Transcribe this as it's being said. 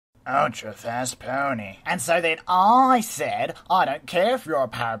ultra fast pony. And so then I said, I don't care if you're a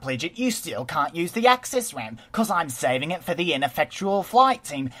paraplegic, you still can't use the access ramp, because I'm saving it for the ineffectual flight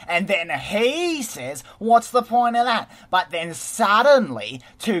team. And then he says, what's the point of that? But then suddenly,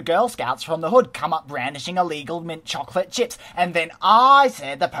 2 Girl Scouts from the hood come up brandishing illegal mint chocolate chips. And then I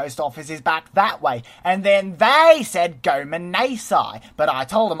said, the post office is back that way. And then they said, go Manasai. But I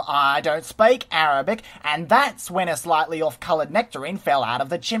told them I don't speak Arabic, and that's when a slightly off-coloured nectarine fell out of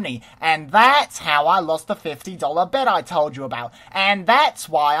the chimney. And that's how I lost the $50 bet I told you about. And that's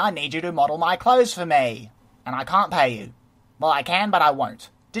why I need you to model my clothes for me. And I can't pay you. Well, I can, but I won't.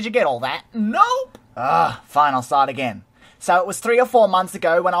 Did you get all that? Nope! Fine, I'll start again. So it was 3 or 4 months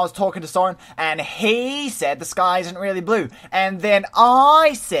ago when I was talking to Soren, and he said the sky isn't really blue. And then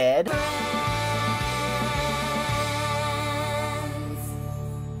I said...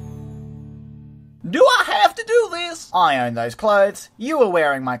 Do I have to do this? I own those clothes. You were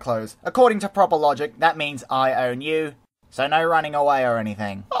wearing my clothes. According to proper logic, that means I own you. So no running away or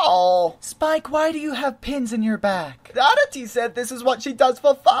anything. Oh. Spike, why do you have pins in your back? Aditi said this is what she does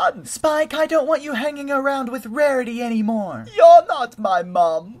for fun. Spike, I don't want you hanging around with Rarity anymore. You're not my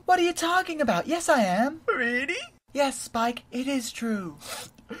mum. What are you talking about? Yes, I am. Really? Yes, Spike, it is true.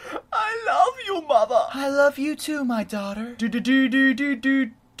 I love you, mother. I love you too, my daughter.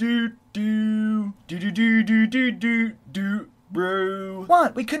 Brew.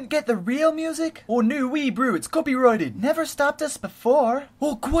 What? We couldn't get the real music? Oh no, we brew. It's copyrighted. Never stopped us before.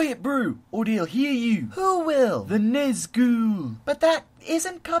 Oh, quiet, brew, or they'll hear you. Who will? The Nazgul. But that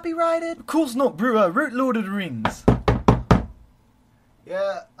isn't copyrighted. Of course not, brew. I wrote Lord of the Rings.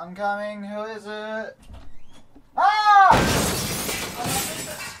 Yeah, I'm coming. Who is it? Ah!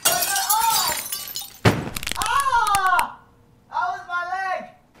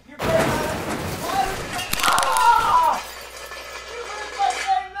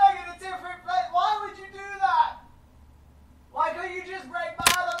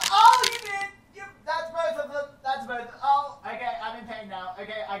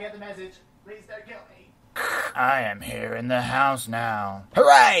 I get the message. Please don't kill me. I am here in the house now.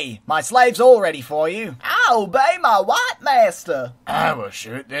 Hooray! My slave's all ready for you. I'll obey my white master. I will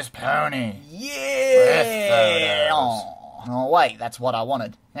shoot this pony. Yeah! Oh, wait, that's what I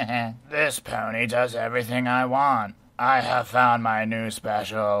wanted. This pony does everything I want. I have found my new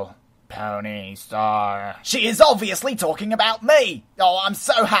special pony star. She is obviously talking about me. Oh, I'm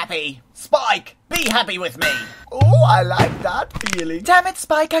so happy. Spike, be happy with me. Oh, I like that feeling. Damn it,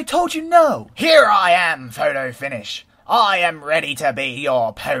 Spike, I told you no. Here I am, photo finish. I am ready to be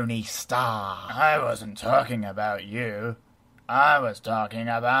your pony star. I wasn't talking about you. I was talking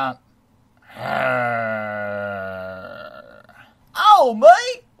about her. Oh,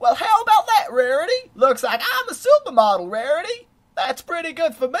 me? Well, how about that, Rarity? Looks like I'm a supermodel, Rarity. That's pretty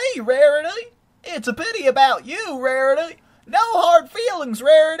good for me, Rarity. It's a pity about you, Rarity. No hard feelings,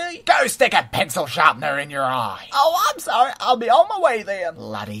 Rarity. Go stick a pencil sharpener in your eye. Oh, I'm sorry. I'll be on my way then.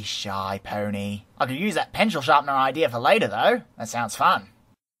 Bloody shy pony. I could use that pencil sharpener idea for later, though. That sounds fun.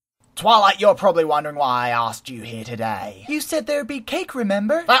 Twilight, you're probably wondering why I asked you here today. You said there'd be cake,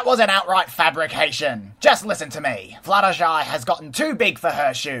 remember? That was an outright fabrication. Just listen to me. Fluttershy has gotten too big for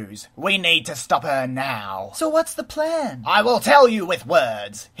her shoes. We need to stop her now. So what's the plan? I will tell you with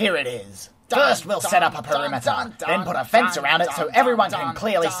words. Here it is. First, we'll set up a perimeter, then put a fence around it so everyone can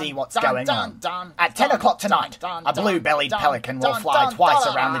clearly see what's going on. At 10 o'clock tonight, a blue-bellied pelican will fly twice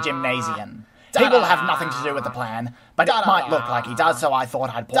around the gymnasium. He will have nothing to do with the plan, but it might look like he does, so I thought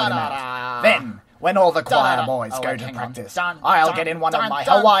I'd point him out. Then, when all the choir boys go to practice, I'll get in one of my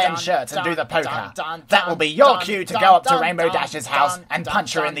Hawaiian shirts and do the polka. That will be your cue to go up to Rainbow Dash's house and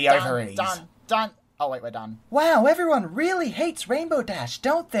punch her in the ovaries. Oh wait, we're done. Wow, everyone really hates Rainbow Dash,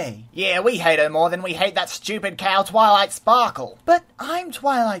 don't they? Yeah, we hate her more than we hate that stupid cow Twilight Sparkle. But I'm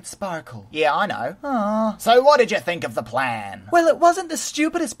Twilight Sparkle. Yeah, I know. Aww. So what did you think of the plan? Well, it wasn't the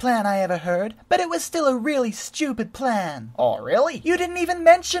stupidest plan I ever heard, but it was still a really stupid plan. Oh, really? You didn't even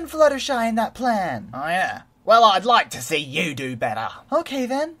mention Fluttershy in that plan. Oh, yeah. Well, I'd like to see you do better. Okay,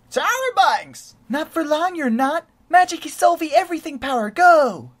 then. Tara Banks! Not for long, you're not. Magic Solvi everything power,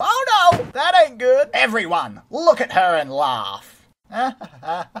 go! Oh no, that ain't good. Everyone, look at her and laugh.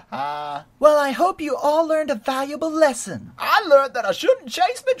 Well, I hope you all learned a valuable lesson. I learned that I shouldn't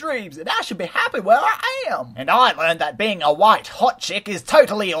chase my dreams and I should be happy where I am. And I learned that being a white hot chick is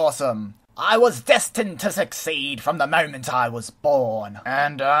totally awesome. I was destined to succeed from the moment I was born.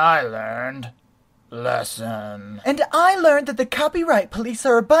 And I learned lesson. And I learned that the copyright police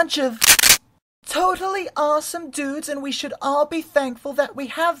are a bunch of totally awesome dudes, and we should all be thankful that we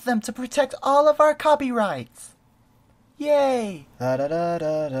have them to protect all of our copyrights. Yay!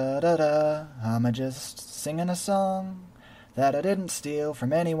 Da-da-da-da-da-da-da. I'm just singing a song that I didn't steal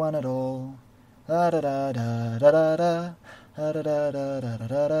from anyone at all. Da-da-da-da-da-da-da.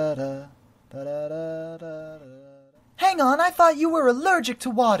 Da-da-da-da-da-da-da. Da-da-da-da-da. Hang on, I thought you were allergic to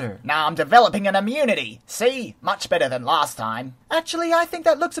water. Now I'm developing an immunity. See? Much better than last time. Actually, I think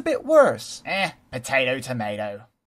that looks a bit worse. Potato, tomato.